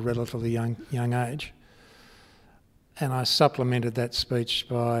truncated at a relatively young age. And I supplemented that speech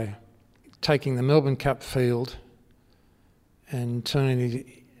by taking the Melbourne Cup field and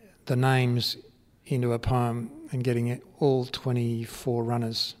turning the names into a poem and getting all 24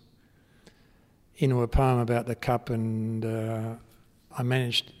 runners into a poem about the Cup. And I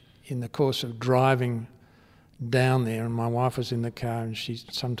managed, in the course of driving down there, and my wife was in the car, and she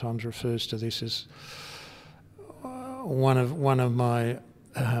sometimes refers to this as one of my,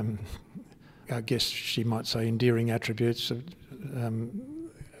 I guess she might say, endearing attributes of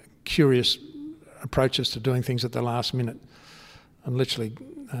curious approaches to doing things at the last minute and literally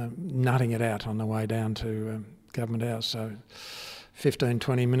nutting it out on the way down to Government House. So 15,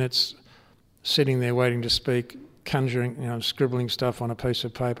 20 minutes sitting there waiting to speak, conjuring, scribbling stuff on a piece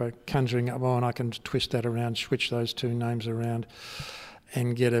of paper, conjuring up, and I can twist that around, switch those two names around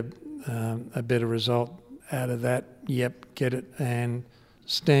and get a better result out of that. Yep, get it, and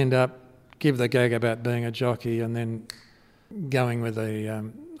stand up, give the gag about being a jockey, and then going with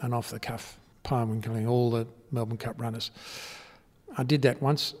an off-the-cuff poem, killing all the Melbourne Cup runners. I did that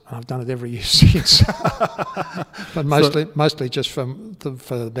once, and I've done it every year since. But mostly just for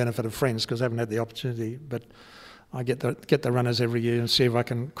the benefit of friends, because I haven't had the opportunity. But I get the runners every year and see if I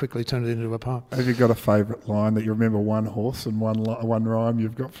can quickly turn it into a poem. Have you got a favourite line that you remember, one horse and one rhyme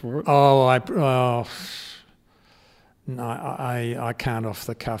you've got for it? No, I can't off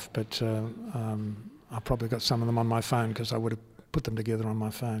the cuff, but I probably got some of them on my phone because I would have put them together on my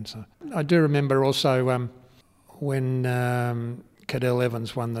phone. So I do remember also when Cadel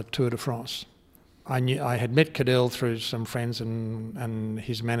Evans won the Tour de France. I had met Cadel through some friends and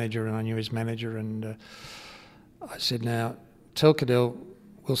his manager, and I knew his manager, and I said, now, tell Cadel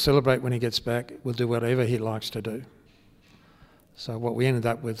we'll celebrate when he gets back, we'll do whatever he likes to do. So what we ended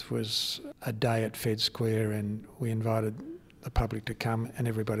up with was a day at Fed Square, and we invited the public to come and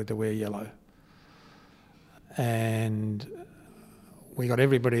everybody to wear yellow. And we got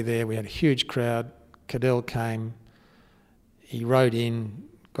everybody there, we had a huge crowd. Cadel came, he rode in,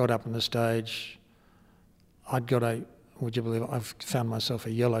 got up on the stage. Would you believe it, I've found myself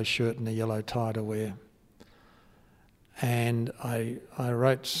a yellow shirt and a yellow tie to wear. And I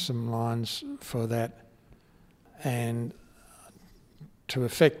wrote some lines for that, and to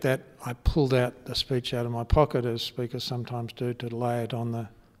effect that, I pulled out the speech out of my pocket, as speakers sometimes do, to lay it on the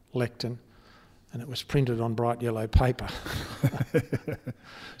lectern, and it was printed on bright yellow paper.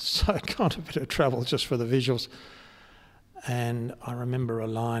 So I got a bit of trouble just for the visuals. And I remember a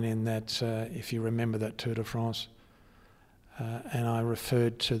line in that, if you remember that Tour de France, and I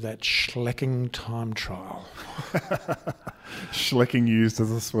referred to that Schlecking time trial. Schlecking used as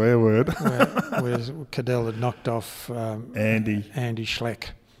a swear word. where Cadel had knocked off Andy Schleck.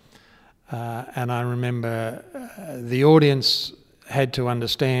 And I remember the audience had to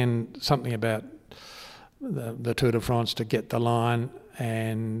understand something about the Tour de France to get the line,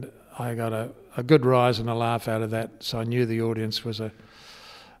 and I got a good rise and a laugh out of that, so I knew the audience was a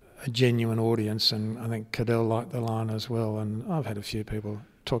genuine audience, and I think Cadel liked the line as well, and I've had a few people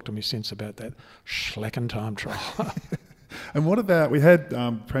talk to me since about that Schlecken time trial. And what about, we had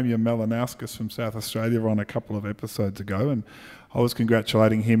Premier Malinauskas from South Australia on a couple of episodes ago, and I was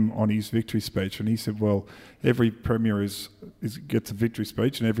congratulating him on his victory speech, and he said, well, every Premier gets a victory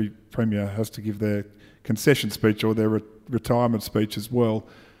speech, and every Premier has to give their concession speech or their retirement speech as well.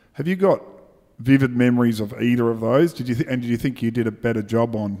 Have you got vivid memories of either of those? Did you think you did a better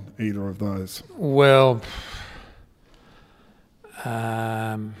job on either of those? Well,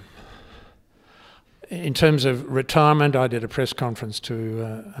 in terms of retirement, I did a press conference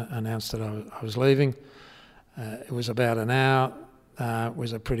to announce that I was leaving. It was about an hour. It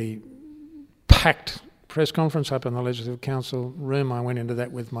was a pretty packed press conference up in the Legislative Council room. I went into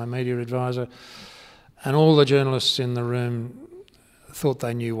that with my media advisor, and all the journalists in the room thought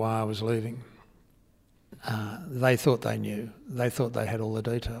they knew why I was leaving. They thought they knew. They thought they had all the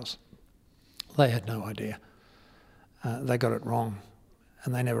details. They had no idea. They got it wrong,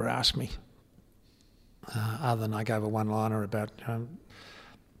 and they never asked me. Other than I gave a one-liner about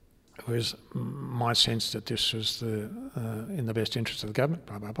it was my sense that this was in the best interest of the government,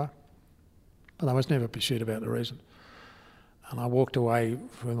 blah, blah, blah. But I was never pursued about the reason. And I walked away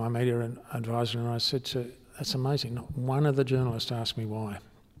with my media advisor, and I said that's amazing. Not one of the journalists asked me why.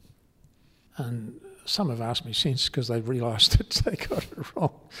 And some have asked me since because they've realised that they got it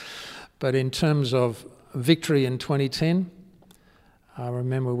wrong. But in terms of victory in 2010, I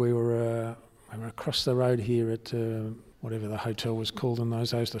remember we were across the road here at whatever the hotel was called in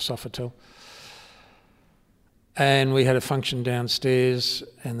those days, the Sofitel. And we had a function downstairs,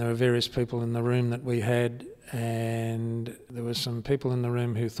 and there were various people in the room that we had, and there were some people in the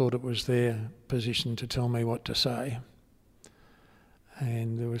room who thought it was their position to tell me what to say.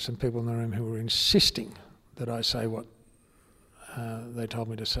 And there were some people in the room who were insisting that I say what they told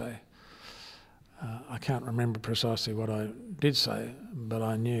me to say. I can't remember precisely what I did say, but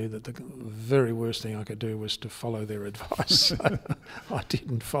I knew that the very worst thing I could do was to follow their advice. I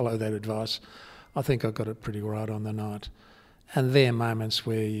didn't follow that advice. I think I got it pretty right on the night. And there are moments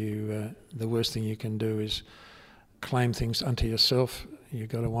where the worst thing you can do is claim things unto yourself. You've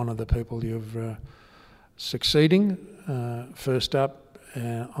got to honour the people you're succeeding first up,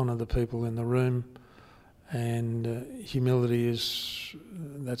 honour the people in the room, and humility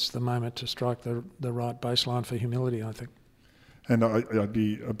that's the moment to strike the right baseline for humility, I think. And I'd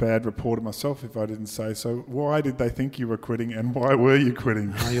be a bad reporter myself if I didn't say so. Why did they think you were quitting, and why were you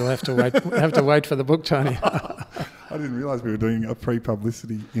quitting? Oh, you'll have to wait for the book, Tony. I didn't realise we were doing a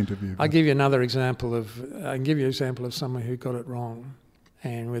pre-publicity interview. I can give you an example of someone who got it wrong,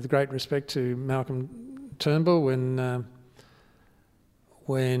 and with great respect to Malcolm Turnbull, when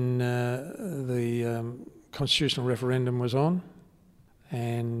the constitutional referendum was on,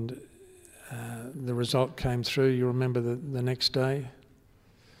 and the result came through. You remember the next day,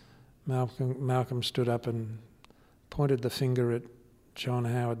 Malcolm stood up and pointed the finger at John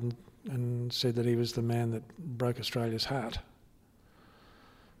Howard and said that he was the man that broke Australia's heart.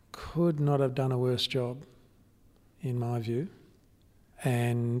 Could not have done a worse job, in my view,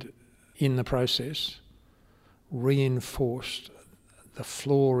 and in the process reinforced the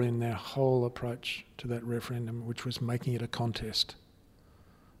flaw in their whole approach to that referendum, which was making it a contest.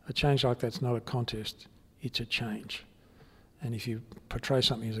 A change like that's not a contest, it's a change. And if you portray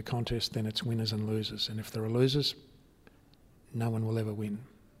something as a contest, then it's winners and losers. And if there are losers, no one will ever win.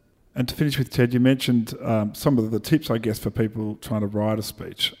 And to finish with, Ted, you mentioned some of the tips, I guess, for people trying to write a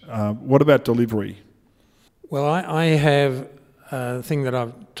speech. What about delivery? Well, I have a thing that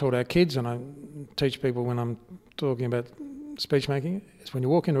I've taught our kids, and I teach people when I'm talking about speech making, is when you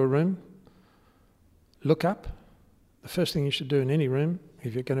walk into a room, look up. The first thing you should do in any room,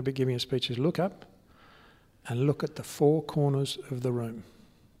 if you're going to be giving a speech, is look up and look at the four corners of the room.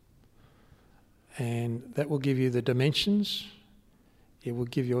 And that will give you the dimensions. It will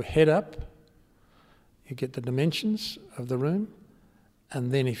give your head up. You get the dimensions of the room.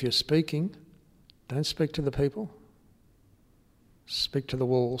 And then if you're speaking, don't speak to the people. Speak to the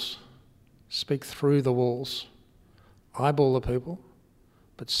walls. Speak through the walls. Eyeball the people,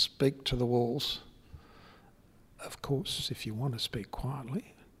 but speak to the walls. Of course, if you want to speak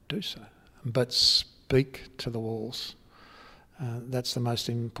quietly, do so. But speak to the walls. That's the most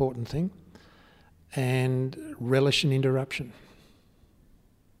important thing. And relish an interruption.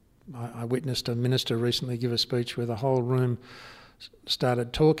 I witnessed a minister recently give a speech where the whole room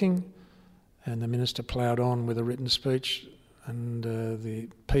started talking and the minister ploughed on with a written speech, and the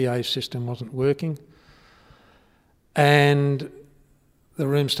PA system wasn't working. And the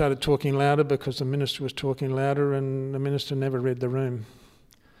room started talking louder because the minister was talking louder, and the minister never read the room.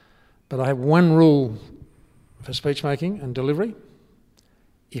 But I have one rule for speech making and delivery.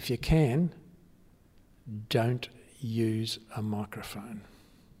 If you can, don't use a microphone.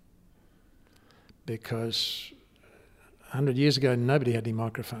 Because 100 years ago, nobody had any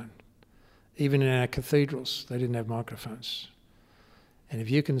microphone. Even in our cathedrals, they didn't have microphones. And if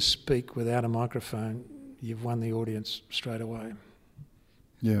you can speak without a microphone, you've won the audience straight away.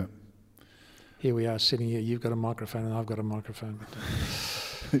 Yeah. Here we are sitting here, you've got a microphone and I've got a microphone.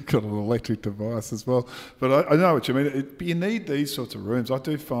 You've got an electric device as well. But I know what you mean. You need these sorts of rooms. I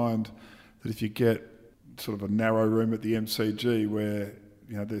do find that if you get sort of a narrow room at the MCG where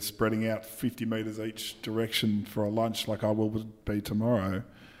they're spreading out 50 metres each direction for a lunch like I will be tomorrow,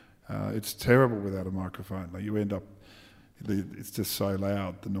 it's terrible without a microphone. Like you end up, it's just so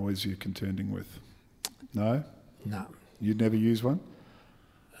loud, the noise you're contending with. No? No. You'd never use one?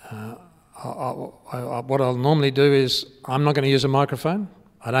 What I'll normally do is I'm not going to use a microphone.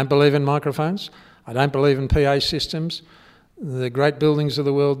 I don't believe in microphones. I don't believe in PA systems. The great buildings of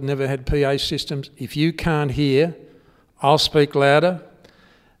the world never had PA systems. If you can't hear, I'll speak louder.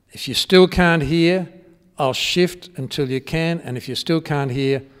 If you still can't hear, I'll shift until you can. And if you still can't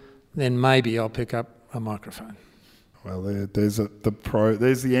hear, then maybe I'll pick up a microphone. Well, there's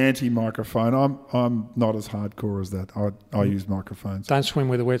the anti-microphone. I'm not as hardcore as that. I use microphones. Don't swim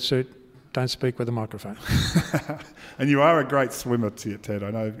with a wetsuit. Don't speak with a microphone. And you are a great swimmer, Ted.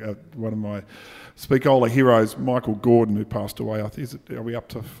 I know one of my Speakola heroes, Michael Gordon, who passed away. I think are we up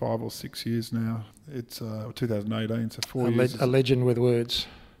to 5 or 6 years now? It's 2018, so 4 years. A legend with words.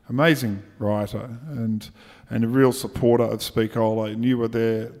 Amazing writer and a real supporter of Speakola. And you were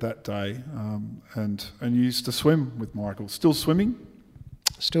there that day, and you used to swim with Michael. Still swimming?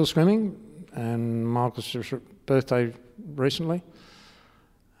 Still swimming, and Michael's birthday recently.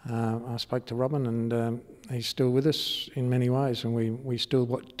 I spoke to Robin, and he's still with us in many ways, and we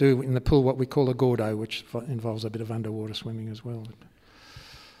still do in the pool what we call a gordo, which involves a bit of underwater swimming as well.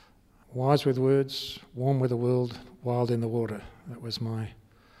 Wise with words, warm with the world, wild in the water. That was my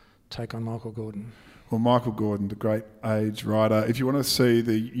take on Michael Gordon. Well, Michael Gordon, the great age writer. If you want to see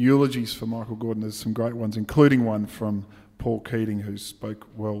the eulogies for Michael Gordon, there's some great ones, including one from Paul Keating, who spoke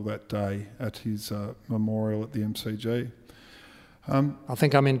well that day at his memorial at the MCG. I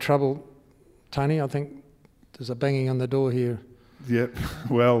think I'm in trouble, Tony. I think there's a banging on the door here. Yep.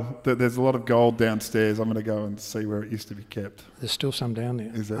 Well, there's a lot of gold downstairs. I'm going to go and see where it used to be kept. There's still some down there.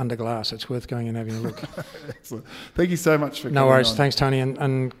 Is there? Under glass. It's worth going and having a look. Excellent. Thank you so much for coming No worries. on. Thanks, Tony,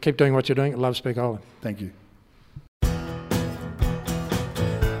 and keep doing what you're doing. Love Speakola. Thank you.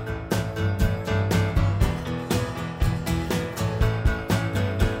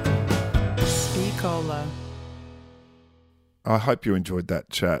 Speakola. I hope you enjoyed that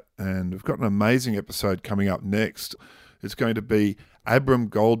chat, and we've got an amazing episode coming up next. It's going to be Abram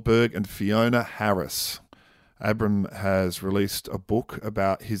Goldberg and Fiona Harris. Abram has released a book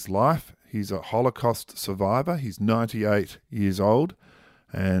about his life. He's a Holocaust survivor. He's 98 years old,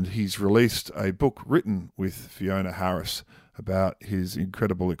 and he's released a book written with Fiona Harris about his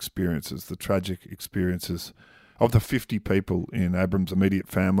incredible experiences, the tragic experiences of the 50 people in Abram's immediate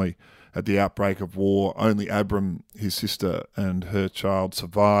family at the outbreak of war. Only Abram, his sister, and her child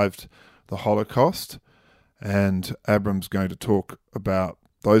survived the Holocaust. And Abram's going to talk about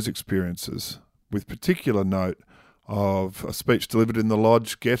those experiences with particular note of a speech delivered in the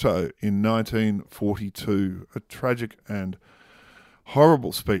Lodz ghetto in 1942, a tragic and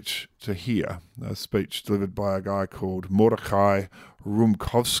horrible speech to hear, a speech delivered by a guy called Mordechai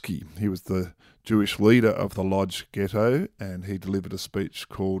Rumkowski. He was the Jewish leader of the Lodz ghetto, and he delivered a speech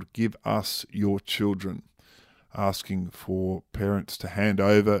called "Give Us Your Children," asking for parents to hand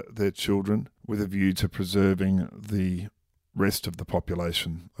over their children with a view to preserving the rest of the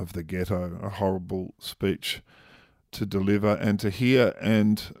population of the ghetto. A horrible speech to deliver and to hear,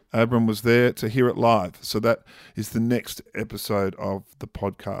 and Abram was there to hear it live. So that is the next episode of the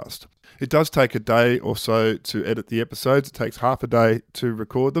podcast. It does take a day or so to edit the episodes. It takes half a day to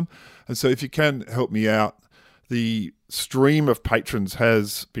record them. And so if you can help me out, the stream of patrons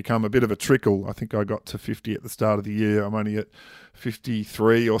has become a bit of a trickle. I think I got to 50 at the start of the year. I'm only at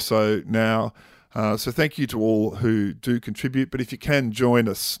 53 or so now. So thank you to all who do contribute. But if you can join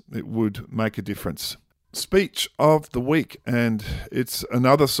us, it would make a difference. Speech of the week, and it's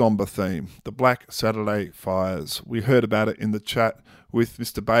another sombre theme, the Black Saturday fires. We heard about it in the chat with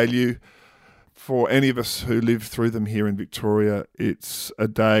Mr. Baillieu. For any of us who lived through them here in Victoria, it's a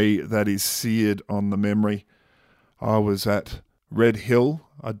day that is seared on the memory. I was at Red Hill.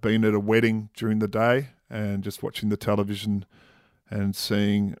 I'd been at a wedding during the day and just watching the television and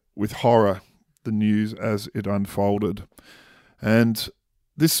seeing with horror the news as it unfolded. And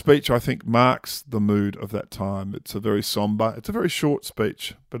this speech, I think, marks the mood of that time. It's a very sombre, it's a very short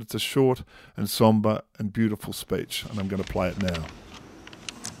speech, but it's a short and sombre and beautiful speech, and I'm going to play it now.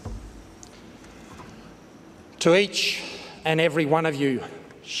 To each and every one of you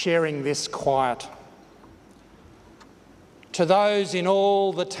sharing this quiet, to those in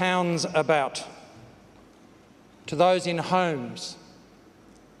all the towns about, to those in homes,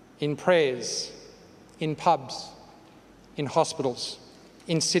 in prayers, in pubs, in hospitals,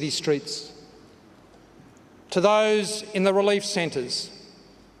 in city streets, to those in the relief centres,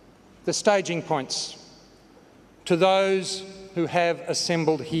 the staging points, to those who have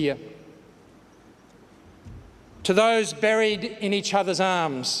assembled here, to those buried in each other's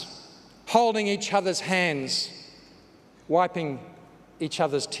arms, holding each other's hands, wiping each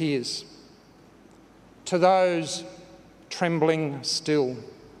other's tears, to those trembling still,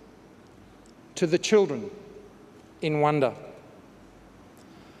 to the children in wonder,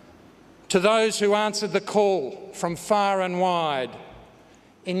 to those who answered the call from far and wide,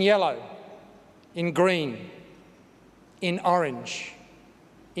 in yellow, in green, in orange,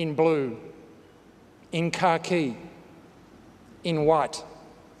 in blue, in khaki, in white,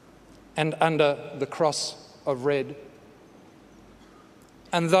 and under the cross of red,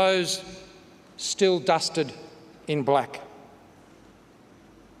 and those still dusted in black.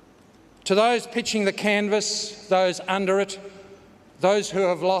 To those pitching the canvas, those under it, those who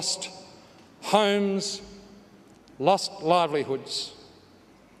have lost homes, lost livelihoods,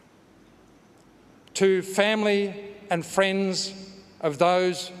 to family and friends of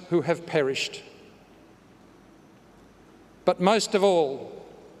those who have perished, but most of all,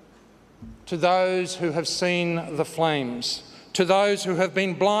 to those who have seen the flames, to those who have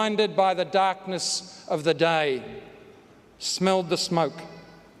been blinded by the darkness of the day, smelled the smoke,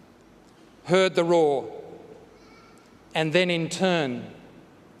 heard the roar, and then in turn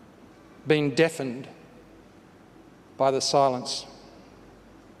been deafened by the silence.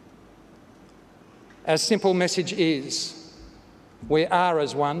 Our simple message is, we are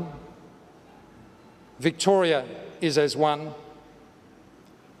as one. Victoria is as one.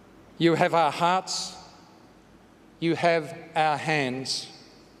 You have our hearts, you have our hands.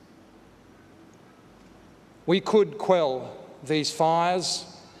 We could quell these fires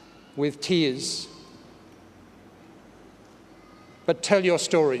with tears. But tell your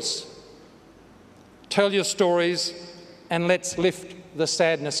stories. Tell your stories and let's lift the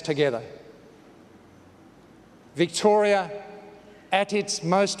sadness together. Victoria, at its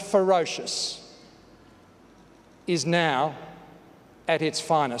most ferocious, is now at its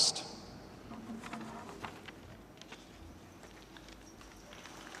finest.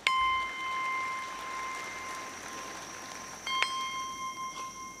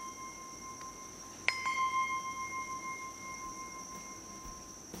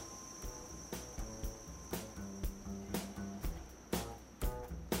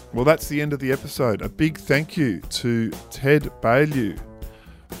 Well, that's the end of the episode. A big thank you to Ted Baillieu,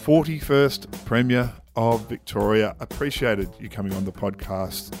 41st Premier of Victoria. Appreciated you coming on the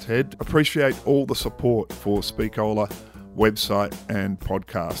podcast, Ted. Appreciate all the support for Speakola website and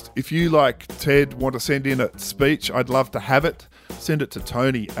podcast. If you, like Ted, want to send in a speech, I'd love to have it. Send it to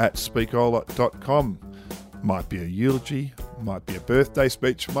tony@speakola.com. Might be a eulogy, might be a birthday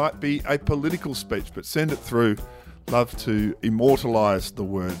speech, might be a political speech, but send it through. Love to immortalise the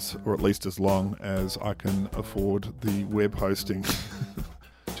words, or at least as long as I can afford the web hosting.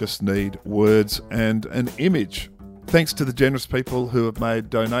 Just need words and an image. Thanks to the generous people who have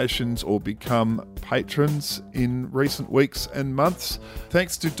made donations or become patrons in recent weeks and months.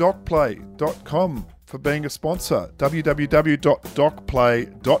 Thanks to docplay.com for being a sponsor.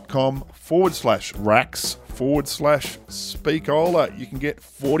 www.docplay.com/racks/Speakola. You can get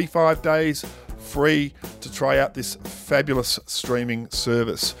 45 days free to try out this fabulous streaming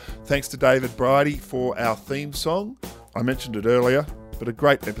service. Thanks to David Bridie for our theme song. I mentioned it earlier, but a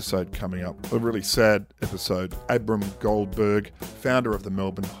great episode coming up. A really sad episode. Abram Goldberg, founder of the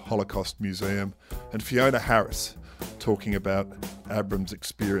Melbourne Holocaust Museum, and Fiona Harris talking about Abram's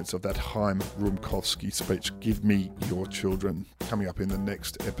experience of that Chaim Rumkowski speech, Give Me Your Children, coming up in the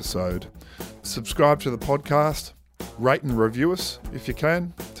next episode. Subscribe to the podcast, rate and review us if you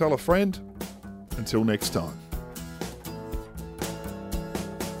can, tell a friend. Until next time.